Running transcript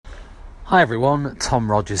Hi everyone, Tom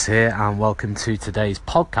Rogers here and welcome to today's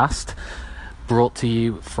podcast, brought to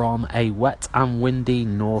you from a wet and windy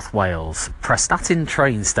North Wales. Prestatyn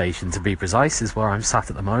train station, to be precise, is where I'm sat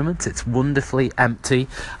at the moment. It's wonderfully empty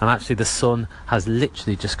and actually the sun has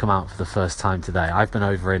literally just come out for the first time today. I've been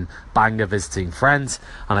over in Bangor visiting friends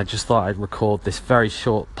and I just thought I'd record this very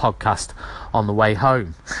short podcast on the way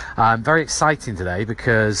home. Very exciting today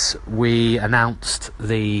because we announced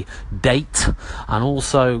the date and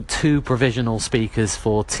also two provisional speakers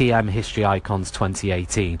for TM History Icons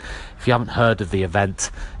 2018. If you haven't heard of the event,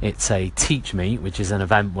 it's a Teach Meet, which is an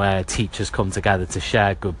event where teachers come together to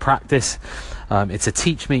share good practice. It's a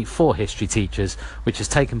Teach Meet for history teachers, which has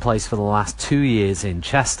taken place for the last 2 years in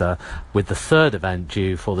Chester, with the third event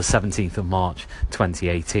due for the 17th of March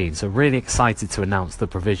 2018. So really excited to announce the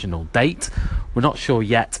provisional date. We're not sure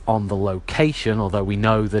yet on the location, although we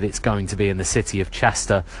know that it's going to be in the city of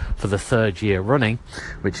Chester for the third year running,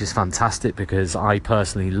 which is fantastic because I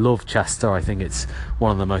personally love Chester. I think it's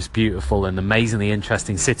one of the most beautiful and amazingly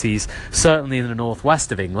interesting cities, certainly in the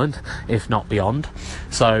northwest of England, if not beyond.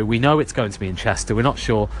 So we know it's going to be in Chester. We're not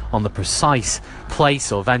sure on the precise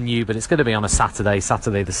place or venue, but it's going to be on a Saturday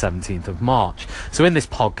the 17th of March. So in this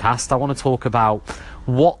podcast, I want to talk about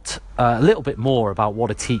a little bit more about what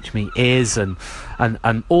a Teach Meet is and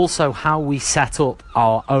also how we set up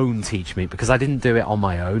our own Teach Meet, because I didn't do it on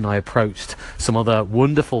my own. I approached some other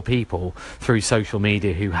wonderful people through social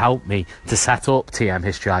media who helped me to set up TM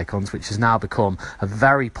History Icons, which has now become a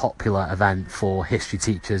very popular event for history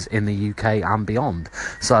teachers in the UK and beyond.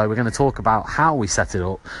 So we're going to talk about how we set it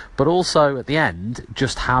up, but also at the end,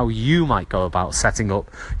 just how you might go about setting up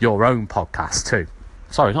your own podcast too.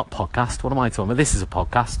 Sorry, not podcast. What am I talking about? This is a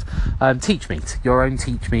podcast. Teach Meet, your own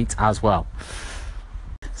Teach Meet as well.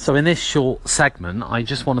 So in this short segment, I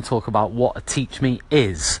just want to talk about what a Teach Meet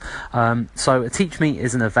is. So a Teach Meet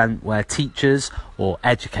is an event where teachers or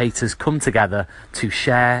educators come together to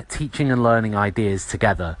share teaching and learning ideas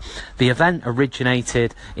together. The event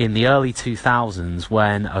originated in the early 2000s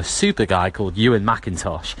when a super guy called Ewan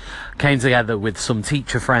McIntosh came together with some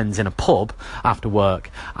teacher friends in a pub after work,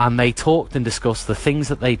 and they talked and discussed the things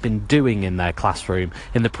that they'd been doing in their classroom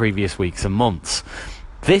in the previous weeks and months.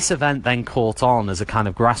 This event then caught on as a kind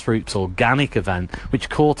of grassroots organic event, which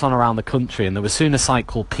caught on around the country, and there was soon a site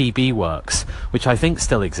called PB Works, which I think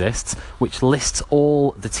still exists, which lists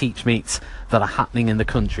all the Teach Meets that are happening in the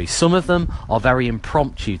country. Some of them are very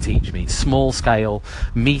impromptu Teach Meets, small scale,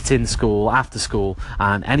 meet in school, after school,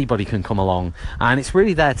 and anybody can come along. And it's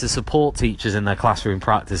really there to support teachers in their classroom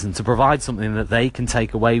practice and to provide something that they can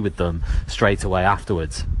take away with them straight away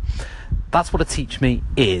afterwards. That's what a Teach Meet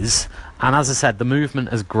is. And as I said, the movement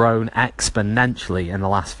has grown exponentially in the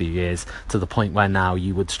last few years to the point where now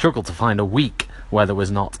you would struggle to find a week where there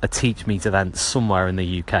was not a Teach Meet event somewhere in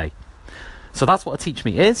the UK. So that's what a Teach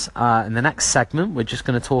Meet is. In the next segment, we're just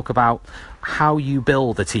going to talk about how you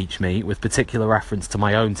build a Teach Meet, with particular reference to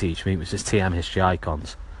my own Teach Meet, which is TM History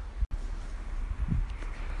Icons.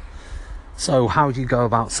 So how do you go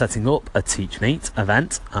about setting up a Teach Meet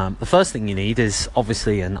event? The first thing you need is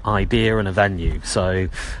obviously an idea and a venue. So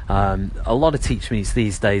a lot of Teach Meets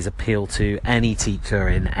these days appeal to any teacher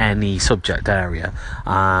in any subject area,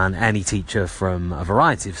 and any teacher from a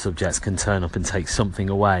variety of subjects can turn up and take something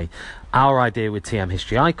away. Our idea with TM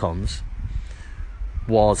History Icons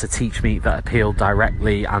was a Teach Meet that appealed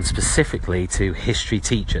directly and specifically to history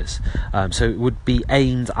teachers. So it would be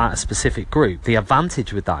aimed at a specific group. The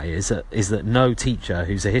advantage with that is that no teacher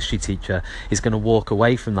who's a history teacher is going to walk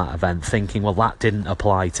away from that event thinking, well, that didn't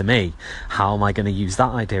apply to me. How am I going to use that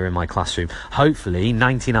idea in my classroom? Hopefully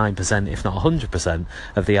 99%, if not 100%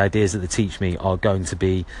 of the ideas at the Teach Meet are going to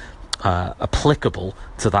be applicable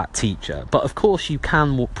to that teacher. But of course you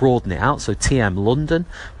can broaden it out. So TM London,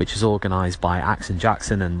 which is organised by Axon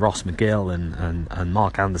Jackson and Ross McGill and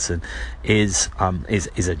Mark Anderson, is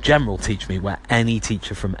a general Teach Meet where any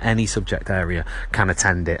teacher from any subject area can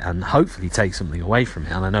attend it and hopefully take something away from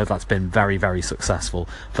it. And I know that's been very, very successful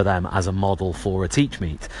for them as a model for a Teach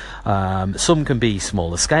Meet. Some can be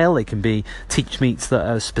smaller scale. They can be Teach Meets that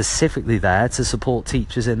are specifically there to support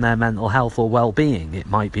teachers in their mental health or well-being. It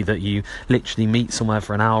might be that you literally meet somewhere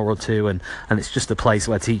for an hour or two and it's just a place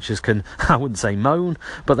where teachers can, I wouldn't say moan,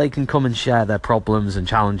 but they can come and share their problems and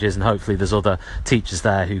challenges, and hopefully there's other teachers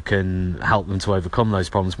there who can help them to overcome those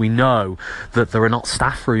problems. We know that there are not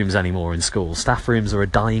staff rooms anymore in schools. Staff rooms are a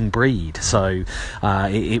dying breed, so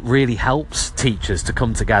it really helps teachers to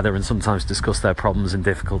come together and sometimes discuss their problems and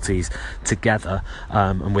difficulties together,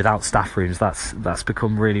 and without staff rooms that's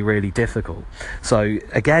become really, really difficult. So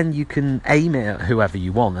again, you can aim it at whoever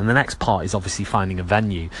you want, and the next part is obviously finding a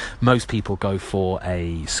venue. Most people go for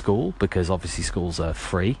a school because obviously schools are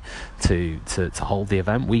free to hold the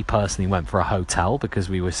event. We personally went for a hotel because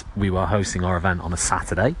we were hosting our event on a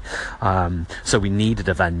Saturday, so we needed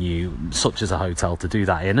a venue such as a hotel to do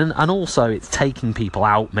that in, and also it's taking people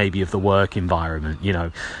out maybe of the work environment. You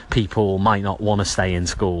know, people might not want to stay in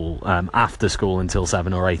school after school until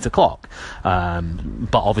 7 or 8 o'clock,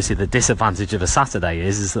 but obviously the disadvantage of a Saturday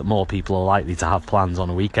is that more people are likely to have plans on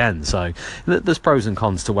a weekend. So there's pros and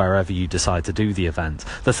cons to wherever you decide to do the event.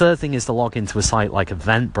 The third thing is to log into a site like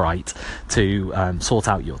Eventbrite to sort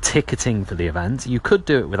out your ticketing for the event. You could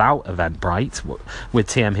do it without Eventbrite. With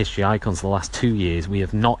TM History Icons the last 2 years, we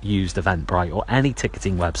have not used Eventbrite or any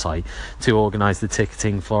ticketing website to organise the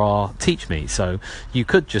ticketing for our Teach Me. So you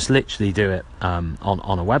could just literally do it on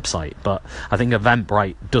a website, but I think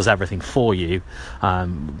Eventbrite does everything for you.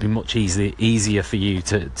 It'd be much easier for you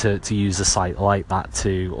to use a site like that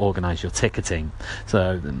to organise your ticketing.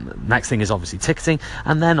 So the next thing is obviously ticketing,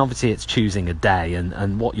 and then obviously it's choosing a day,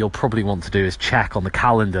 and what you'll probably want to do is check on the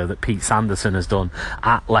calendar that Pete Sanderson has done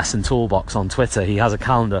at Lesson Toolbox on Twitter. He has a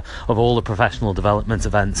calendar of all the professional development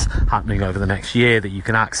events happening over the next year that you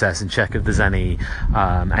can access and check if there's any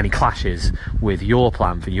clashes with your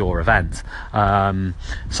plan for your event.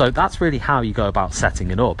 So that's really how you go about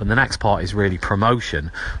setting it up, and the next part is really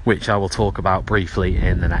promotion, which I will talk about briefly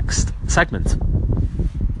in the next segment.